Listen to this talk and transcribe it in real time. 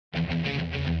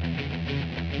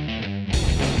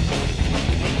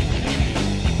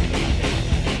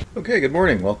Okay, good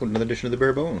morning. Welcome to another edition of the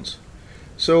Bare Bones.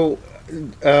 So,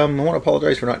 I want to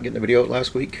apologize for not getting a video out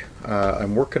last week.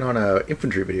 I'm working on an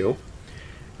infantry video,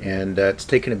 and it's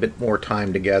taken a bit more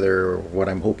time to gather what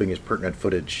I'm hoping is pertinent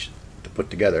footage to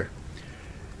put together.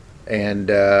 And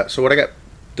so what I got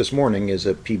this morning is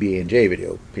a PB&J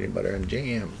video, peanut butter and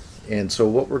jam. And so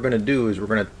what we're going to do is we're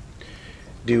going to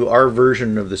do our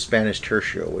version of the Spanish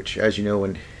Tercio, which, as you know,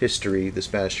 in history, the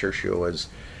Spanish Tercio was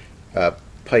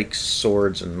pikes,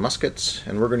 swords, and muskets,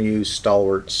 and we're going to use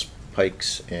stalwarts,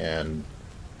 pikes, and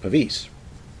pavis.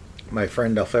 My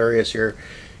friend Alpharius here,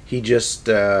 he just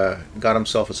got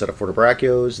himself a set of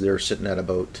fortebraccios. They're sitting at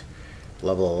about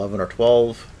level 11 or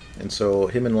 12, and so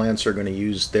him and Lansdser are going to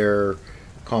use their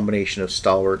combination of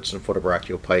stalwarts and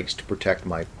fortebraccio pikes to protect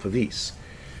my pavis.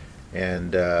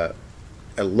 And I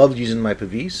love using my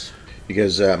pavis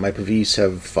because my pavis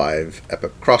have 5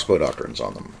 epic crossbow doctrines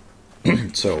on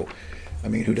them. So I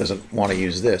mean, who doesn't want to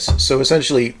use this? So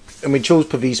essentially, and we chose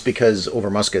pavis because over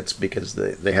muskets because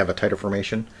they have a tighter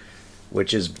formation,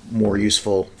 which is more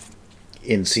useful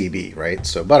in CB, right?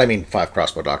 So, but I mean, 5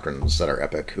 crossbow doctrines that are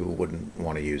epic. Who wouldn't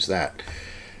want to use that?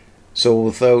 So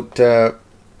without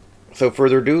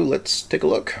further ado, let's take a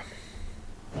look.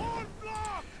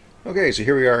 Okay, so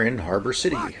here we are in Harbour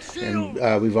City, and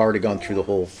we've already gone through the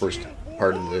whole first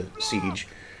part of the siege.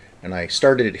 And I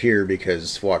started it here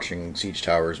because watching siege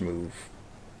towers move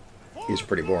is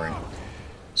pretty boring.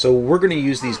 So we're going to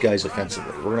use these guys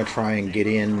offensively. We're going to try and get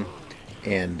in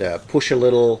and push a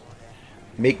little,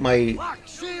 make my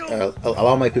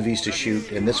allow my pavis to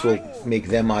shoot, and this will make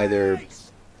them either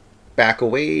back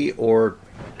away or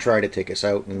try to take us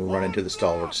out and run into the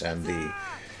stalwarts and the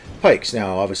pikes.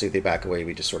 Now, obviously, if they back away,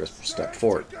 we just sort of step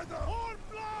forward.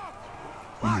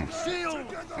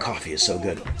 Coffee is so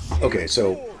good. Okay,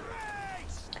 so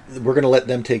we're going to let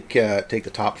them take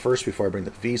the top first before I bring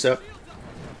the pavis up.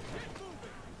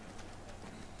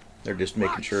 They're just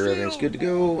making sure everything's good to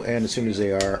go, and as soon as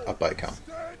they are, up I come.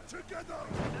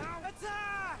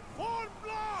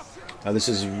 This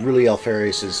is really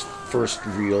Alpharius' first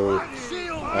real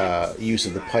use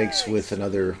of the pikes with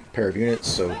another pair of units,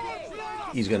 so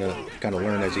he's going to kind of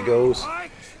learn as he goes.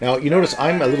 Now, you notice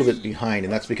I'm a little bit behind,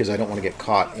 and that's because I don't want to get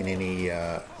caught in any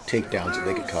takedowns that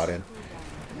they get caught in.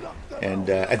 And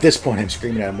at this point, I'm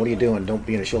screaming at him, "What are you doing? Don't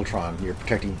be in a Shiltron. You're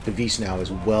protecting pavis now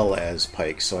as well as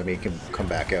pikes," so I make him come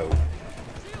back out.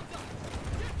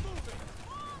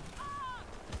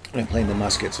 And I'm playing the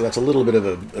musket, so that's a little bit of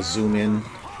a zoom in,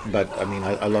 but I mean,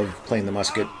 I love playing the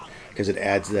musket because it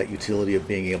adds that utility of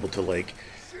being able to, like,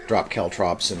 drop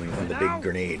caltrops and the big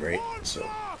grenade, right? So,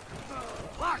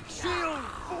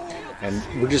 and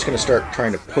we're just going to start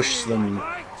trying to push them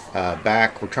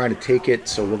back. We're trying to take it,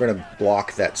 so we're going to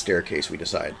block that staircase, we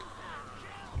decide,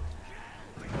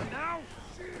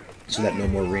 so that no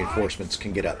more reinforcements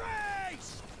can get up.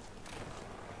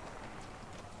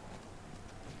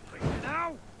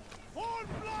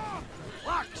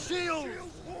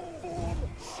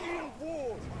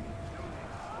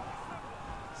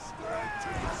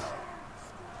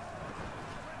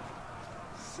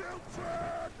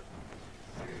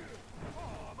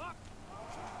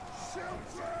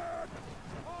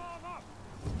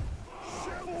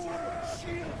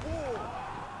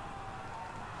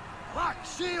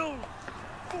 Shield!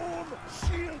 Form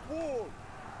shield wall!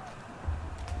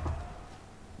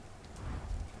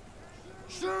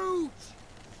 Shoot!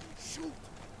 Shoot!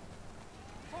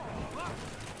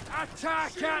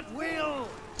 Attack at will!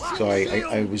 So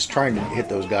I was trying to hit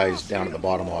those guys down at the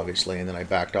bottom, obviously, and then I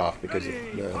backed off because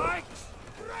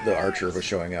the archer was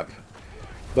showing up.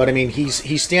 But I mean,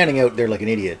 he's standing out there like an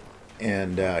idiot,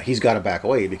 and he's got to back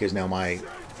away because now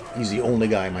he's the only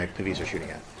guy my pavis are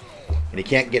shooting at. And he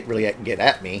can't really get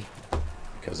at me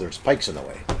because there's pikes in the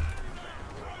way.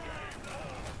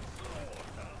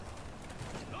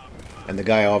 And the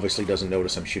guy obviously doesn't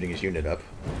notice I'm shooting his unit up.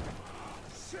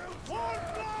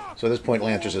 So at this point,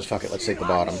 Lansdser says, "Fuck it, let's take the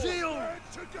bottom."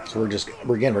 So we're just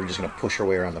going to push our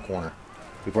way around the corner.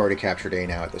 We've already captured A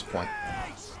now at this point.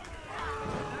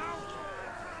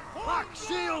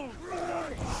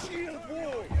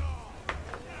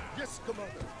 Yes,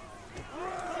 Commander.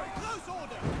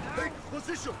 Take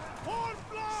position.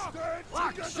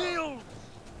 Black shield.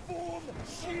 Form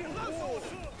shield wall.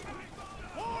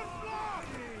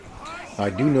 I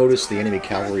do notice the enemy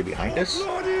cavalry behind us,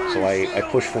 so I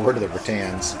push forward to the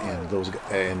Britans and those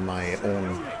and my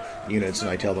own units, and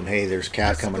I tell them, "Hey, there's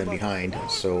cav coming in behind."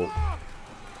 So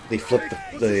they flip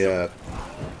the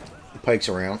pikes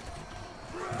around.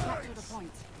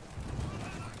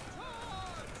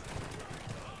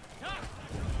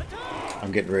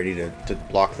 I'm getting ready to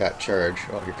block that charge.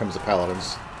 Oh, here comes the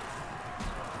paladins.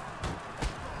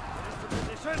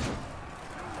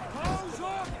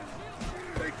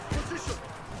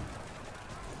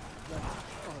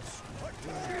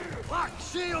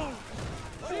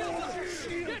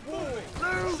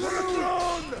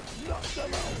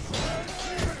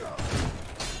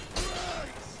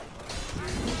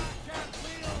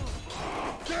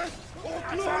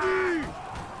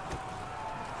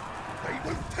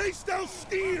 Taste our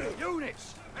steel!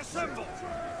 Units, assemble!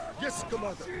 Yes,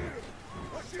 Commander.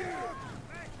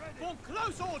 For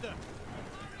close order!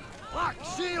 Black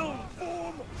shield!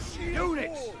 Form shield!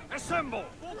 Units, assemble!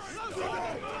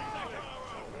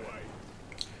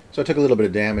 So I took a little bit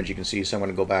of damage, you can see, so I'm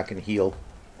going to go back and heal.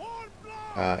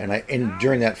 And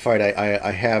during that fight,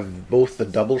 I have both the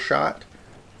double shot.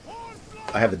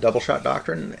 I have the double shot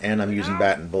doctrine, and I'm using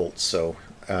bat and bolts, so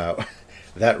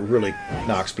that really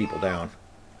knocks people down.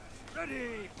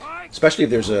 Especially if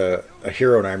there's a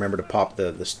hero and I remember to pop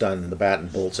the stun, the bat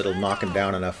and bolts, it'll knock him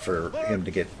down enough for him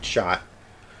to get shot.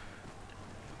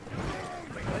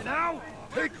 Now,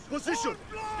 take position!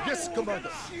 Yes, Commander!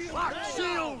 Black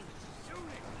shield!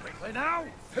 Now,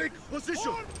 take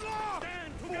position!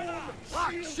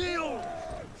 Black shield!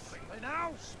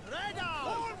 Now, spread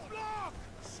out!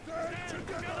 Stand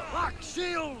together! Black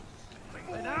shield!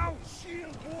 Now,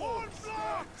 shield wall!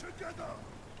 Stand together!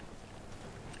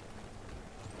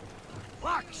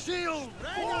 Black shield!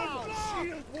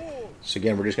 Shield wall! So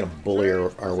again, we're just going to bully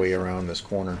our way around this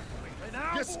corner.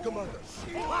 Yes, Commander!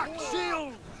 Black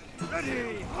shield!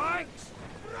 Ready, pikes!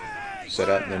 Set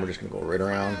up, and then we're just going to go right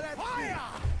around.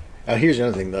 Now here's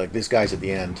another thing, like this guy's at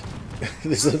the end.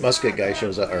 This musket guy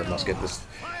shows up, or musket,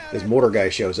 this mortar guy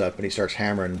shows up, and he starts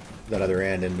hammering that other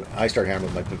end, and I start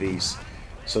hammering with my pavis.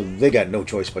 So they got no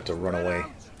choice but to run away,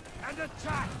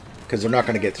 because they're not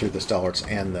going to get through the stalwarts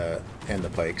and the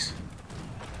pikes.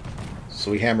 So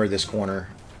we hammer this corner,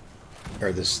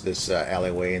 or this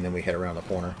alleyway, and then we head around the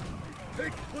corner.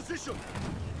 Take position!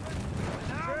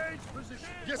 Change position!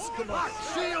 Yes, Commander!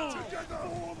 Shield!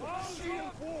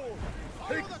 Shield wall!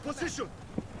 Take position!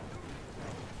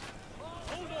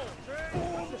 Hold on!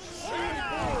 Form shield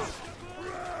wall!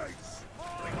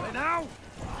 Right! Now!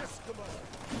 Yes, Commander!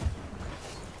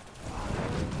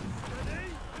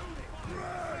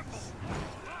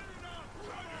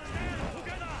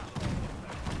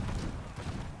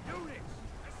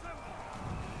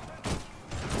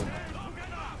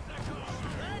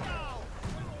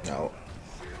 Now,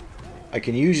 I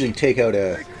can usually take out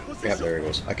a... Yeah, there it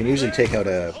goes. I can usually take out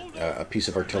a piece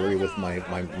of artillery with my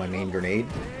main grenade.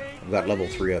 I've got level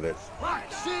 3 of it.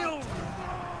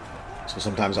 So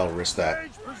sometimes I'll risk that.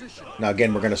 Now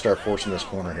again, we're going to start forcing this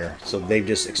corner here. So they've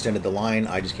just extended the line.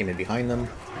 I just came in behind them.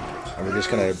 And we're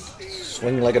just going to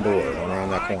swing like a door going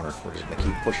around that corner. We're just going to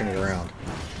keep pushing it around.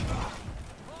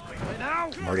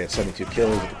 I'm already at 72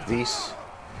 kills with the police.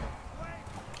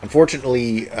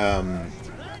 Unfortunately,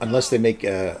 unless they make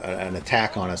an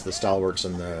attack on us, the stalwarts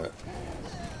and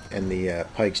the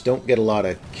pikes don't get a lot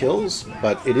of kills,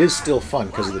 but it is still fun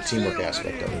because of the teamwork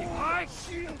aspect of it.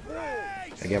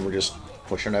 Again, we're just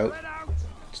pushing out,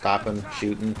 stopping,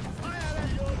 shooting.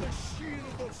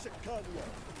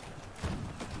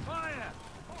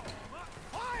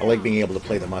 I like being able to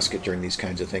play the musket during these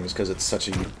kinds of things because it's such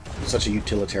a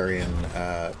utilitarian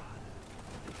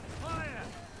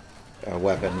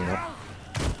weapon, you know.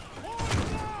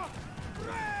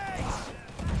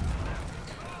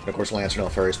 And of course, Lansdser and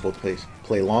Alpharius both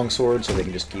play longsword, so they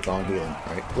can just keep on healing.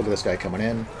 Right? Look at this guy coming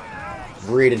in,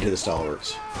 right into the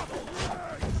stalwarts.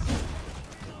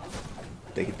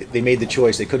 They made the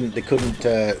choice. They couldn't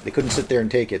sit there and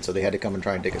take it, so they had to come and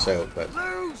try and take us out. But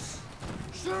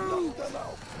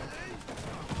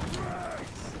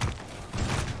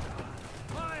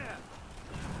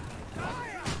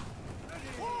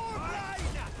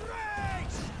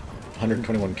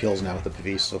 $121 kills now with the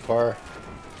pavis so far.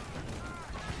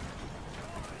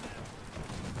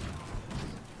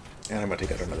 And I'm going to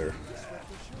take out another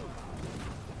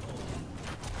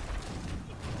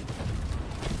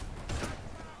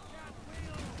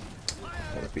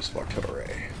piece of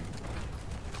artillery.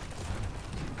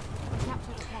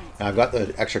 Now I've got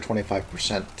the extra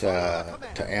 25%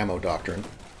 to ammo doctrine,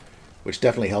 which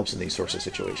definitely helps in these sorts of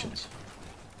situations.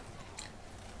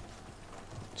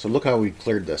 So look how we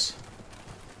cleared this.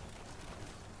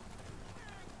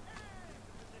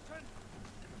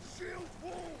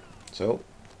 So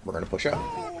we're going to push out.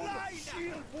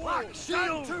 Black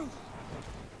shield!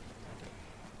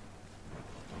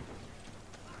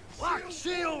 Black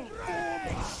shield!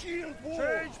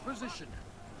 Change position.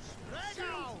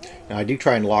 Now I do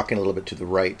try and lock in a little bit to the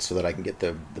right so that I can get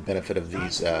the benefit of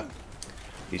these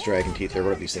dragon teeth, or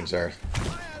whatever these things are.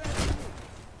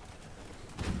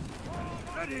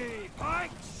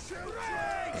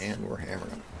 And we're hammering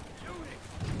them.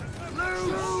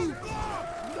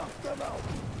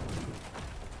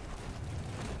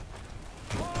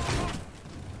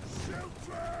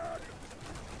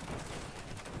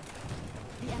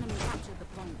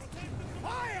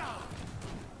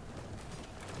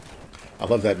 I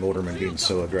love that motorman being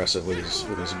so aggressive with his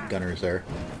gunners there.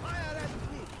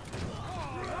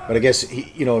 But I guess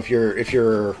you know, if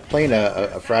you're playing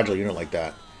a fragile unit like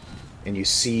that, and you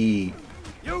see,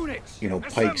 you know,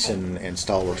 pikes and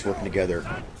stalwarts working together,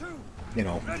 you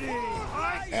know,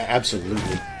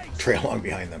 absolutely trail along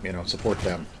behind them. You know, support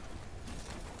them.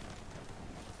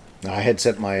 Now, I had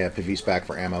sent my PVs back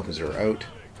for ammo because they were out.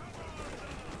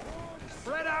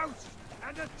 Spread out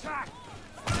and attack.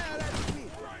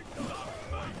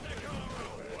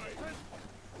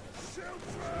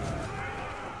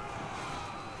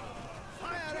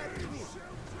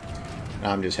 Now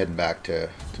I'm just heading back to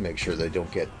make sure they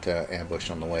don't get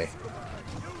ambushed on the way.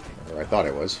 Or I thought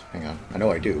I was. Hang on. I know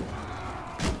I do.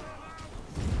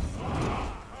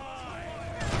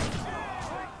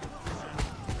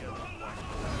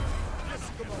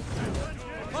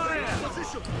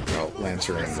 Well,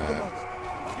 Lancer and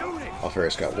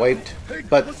Alpharius got wiped.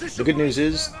 But the good news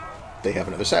is they have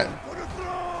another set.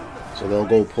 So they'll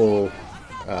go pull...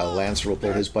 Lancer will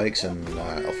pull his bikes and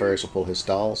Alpharius will pull his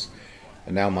stalls.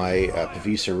 And now my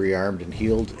Pavis are rearmed and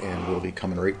healed, and we'll be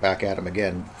coming right back at him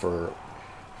again for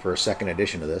a second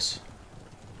edition of this.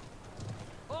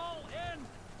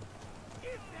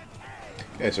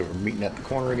 Okay, so we're meeting at the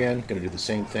corner again. Going to do the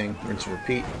same thing, rinse and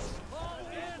repeat.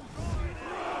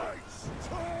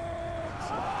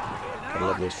 Gotta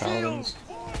love those paladins.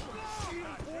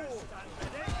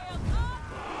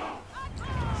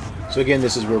 So again,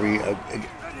 this is where we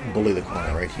bully the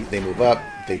corner, right? They move up,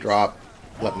 they drop.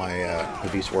 Let my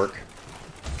Pavis work.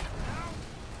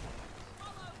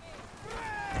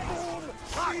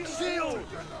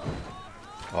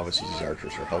 Obviously these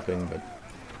archers are helping, but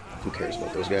who cares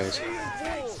about those guys?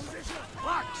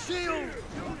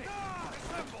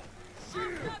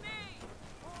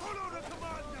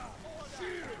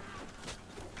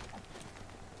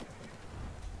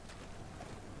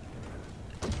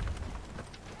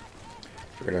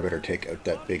 Figured I better take out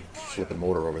that big flipping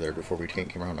motor over there before we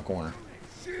take him around the corner.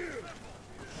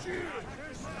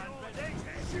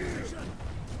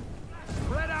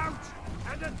 Spread out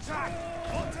and attack.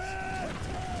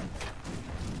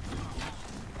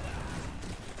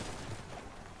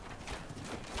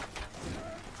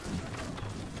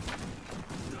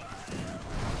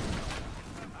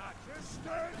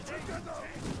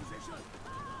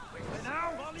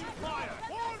 Now, fire.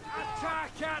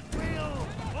 Attack at will.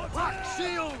 Black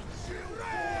shield.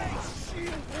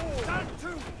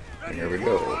 And here we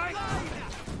go.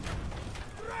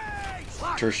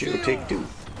 Tercio, take 2.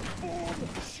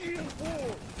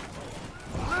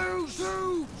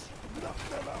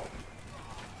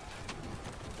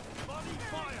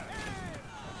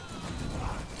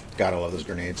 Gotta love those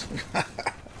grenades.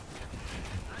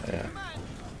 Yeah.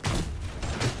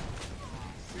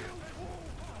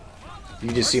 You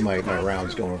just see my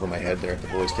rounds going over my head there. The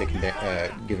boys taking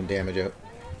giving damage out.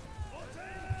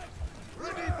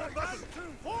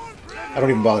 I don't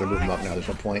even bother to move them up now. There's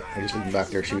no point. I just leave them back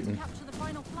there shooting.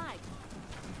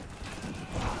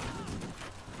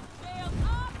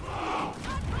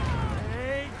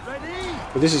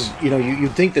 But this is, you know,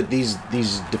 you'd think that these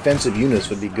defensive units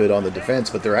would be good on the defense,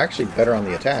 but they're actually better on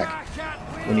the attack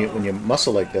when you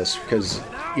muscle like this, because,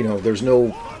 you know, there's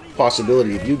no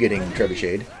possibility of you getting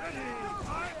trebucheted.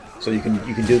 So you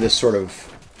can do this sort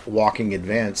of walking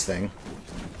advance thing,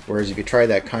 whereas if you try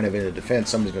that kind of in a defense,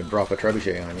 somebody's going to drop a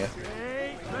trebuchet on you.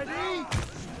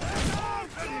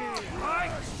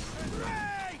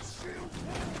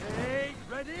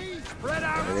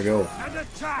 There we go.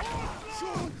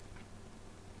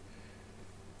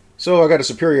 So I got a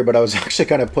superior, but I was actually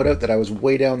kind of put out that I was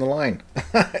way down the line.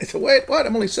 So wait, what?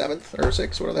 I'm only 7th or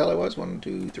 6th, whatever the hell I was. 1,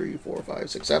 2, 3, 4, 5,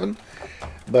 6, 7.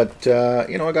 But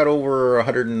you know, I got over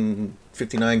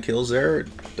 159 kills there. It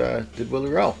did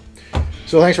really well.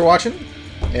 So thanks for watching,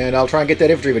 and I'll try and get that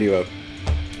infantry video out.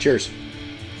 Cheers.